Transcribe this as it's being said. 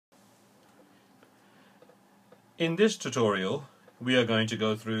In this tutorial we are going to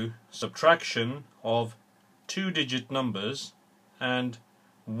go through subtraction of two-digit numbers and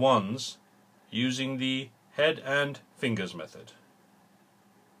ones using the head and fingers method.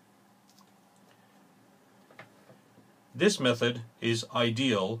 This method is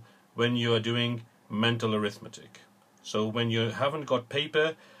ideal when you are doing mental arithmetic. So when you haven't got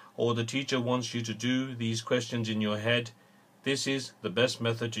paper or the teacher wants you to do these questions in your head, this is the best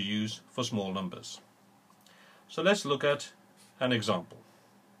method to use for small numbers. So let's look at an example.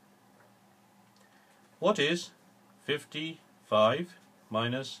 What is 55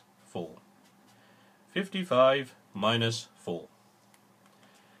 minus 4? 55 minus 4.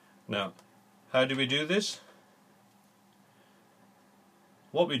 Now, how do we do this?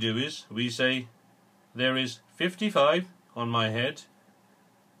 What we do is we say there is 55 on my head.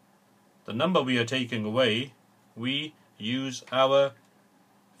 The number we are taking away, we use our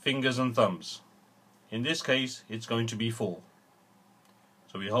fingers and thumbs. In this case, it's going to be 4.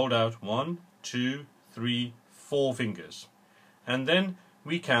 So we hold out 1, 2, 3, 4 fingers. And then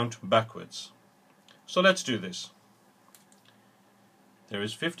we count backwards. So let's do this. There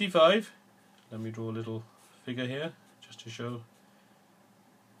is 55. Let me draw a little figure here just to show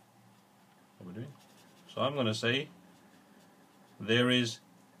what we're doing. So I'm going to say there is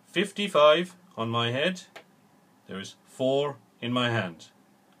 55 on my head. There is 4 in my hand.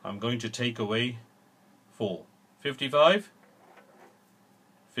 I'm going to take away 4. 55,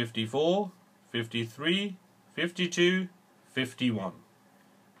 54, 53, 52, 51.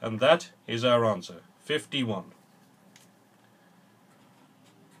 And that is our answer, 51.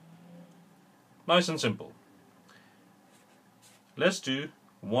 Nice and simple. Let's do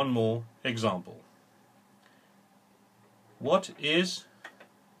one more example. What is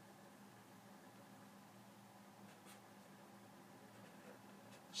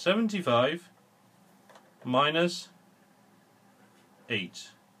 75 minus 8?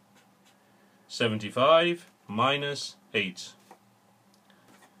 75 minus 8.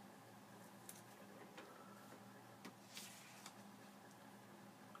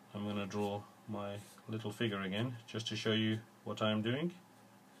 I'm going to draw my little figure again just to show you what I'm doing.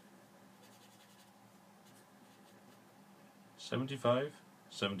 75,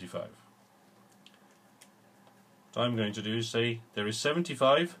 75. What I'm going to do is say there is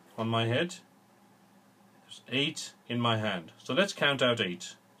 75 on my head. There's 8 in my hand. So let's count out 8.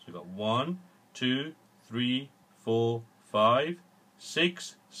 So we've got 1, 2, 3, 4, 5,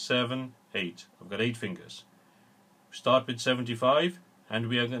 6, 7, 8. I've got 8 fingers. We start with 75 and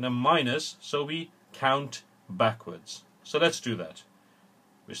we are going to minus, so we count backwards. So let's do that.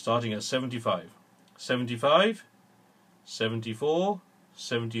 We're starting at 75. 75, 74,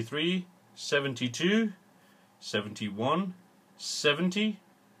 73, 72, 71, 70,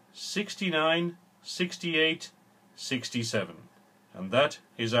 69, 68, 67. And that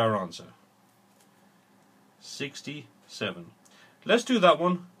is our answer. 67. Let's do that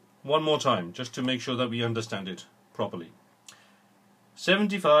one more time just to make sure that we understand it properly.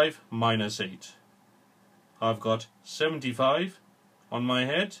 75 minus 8. I've got 75 on my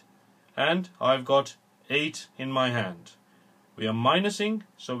head and I've got 8 in my hand. We are minusing,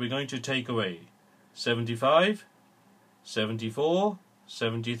 so we're going to take away 75, 74,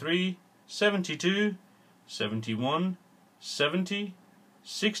 73, 72, 71, 70,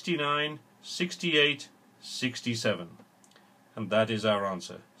 69, 68, 67. And that is our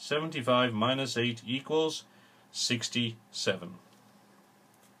answer. 75 minus 8 equals 67.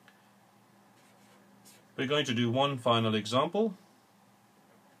 We're going to do one final example.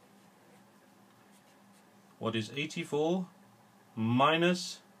 What is 84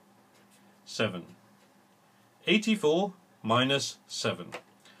 minus 7? 84 minus 7.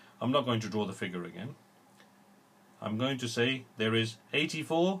 I'm not going to draw the figure again. I'm going to say there is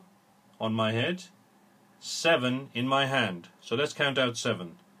 84 on my head, 7 in my hand. So let's count out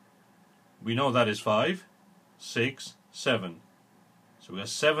 7. We know that is 5, 6, 7. So we have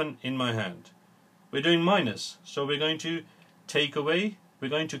 7 in my hand. We're doing minus, so we're going to take away, we're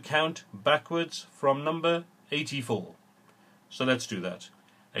going to count backwards from number 84. So let's do that.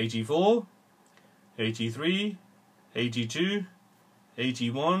 84, 83, 82,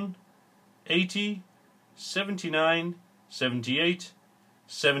 81, 80, 79, 78,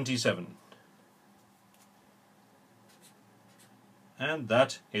 77. And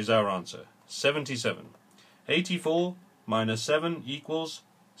that is our answer, 77. 84 minus 7 equals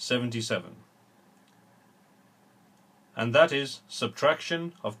 77. And that is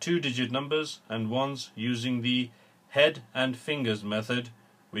subtraction of two-digit numbers and ones using the head and fingers method,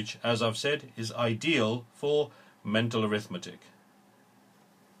 which, as I've said, is ideal for mental arithmetic.